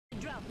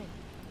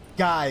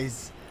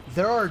Guys,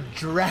 there are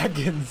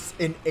dragons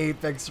in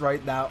Apex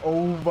right now.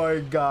 Oh my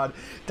god.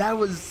 That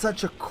was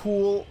such a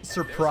cool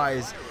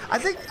surprise. I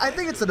think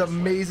it's an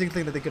amazing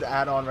thing that they could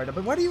add on right now.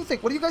 But what do you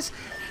think? What do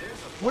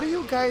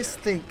you guys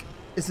think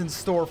is in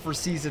store for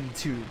season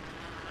 2?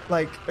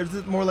 Like, is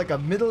it more like a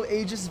Middle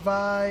Ages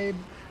vibe?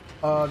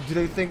 Do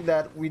they think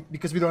that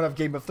because we don't have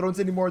Game of Thrones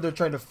anymore, they're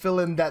trying to fill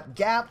in that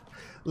gap?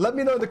 Let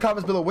me know in the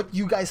comments below what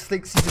you guys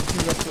think season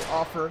 2 has to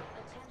offer.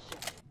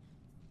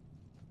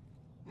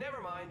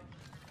 Never mind.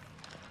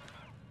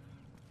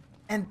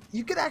 And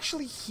you can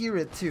actually hear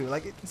it too.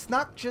 Like, it's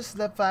not just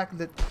the fact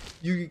that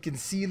you can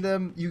see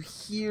them, you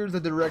hear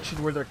the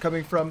direction where they're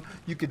coming from.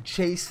 You could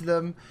chase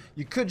them,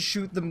 you could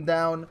shoot them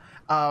down.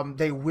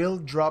 They will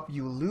drop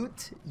you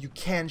loot. You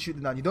can shoot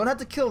them down. You don't have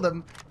to kill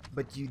them,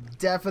 but you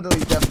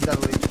definitely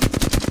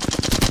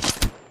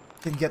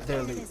can get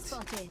their loot.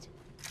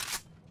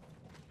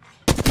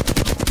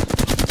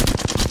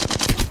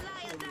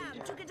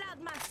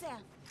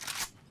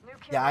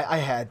 Yeah, I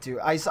had to.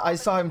 I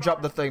saw him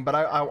drop the thing, but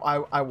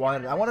I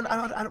wanted it.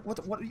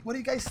 What do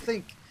you guys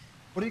think?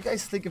 What do you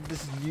guys think of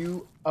this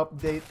new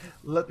update?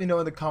 Let me know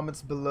in the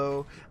comments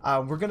below.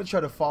 We're gonna try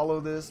to follow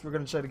this. We're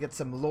gonna try to get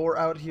some lore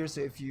out here.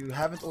 So if you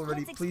haven't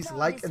already, please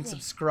like and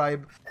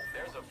subscribe.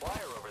 There's a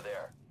flyer over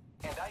there,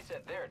 and I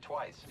said there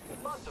twice.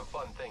 Lots of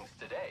fun things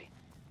today.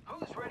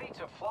 Who's ready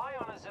to fly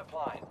on a zip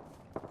line?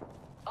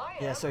 I am.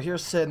 Yeah. So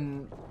here's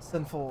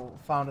Sinful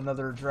found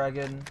another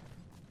dragon.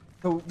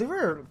 So they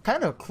were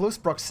kind of close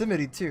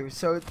proximity too.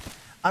 So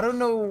I don't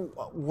know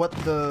what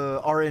the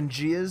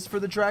RNG is for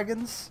the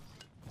dragons,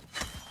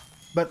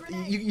 but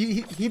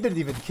he didn't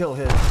even kill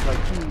him. Like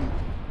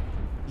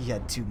he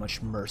had too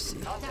much mercy.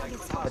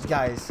 But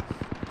guys,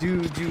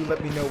 do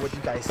let me know what you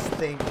guys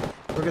think.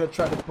 We're gonna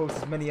try to post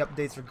as many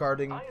updates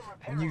regarding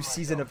a new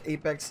season of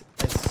Apex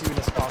as soon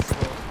as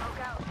possible.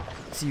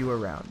 See you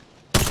around.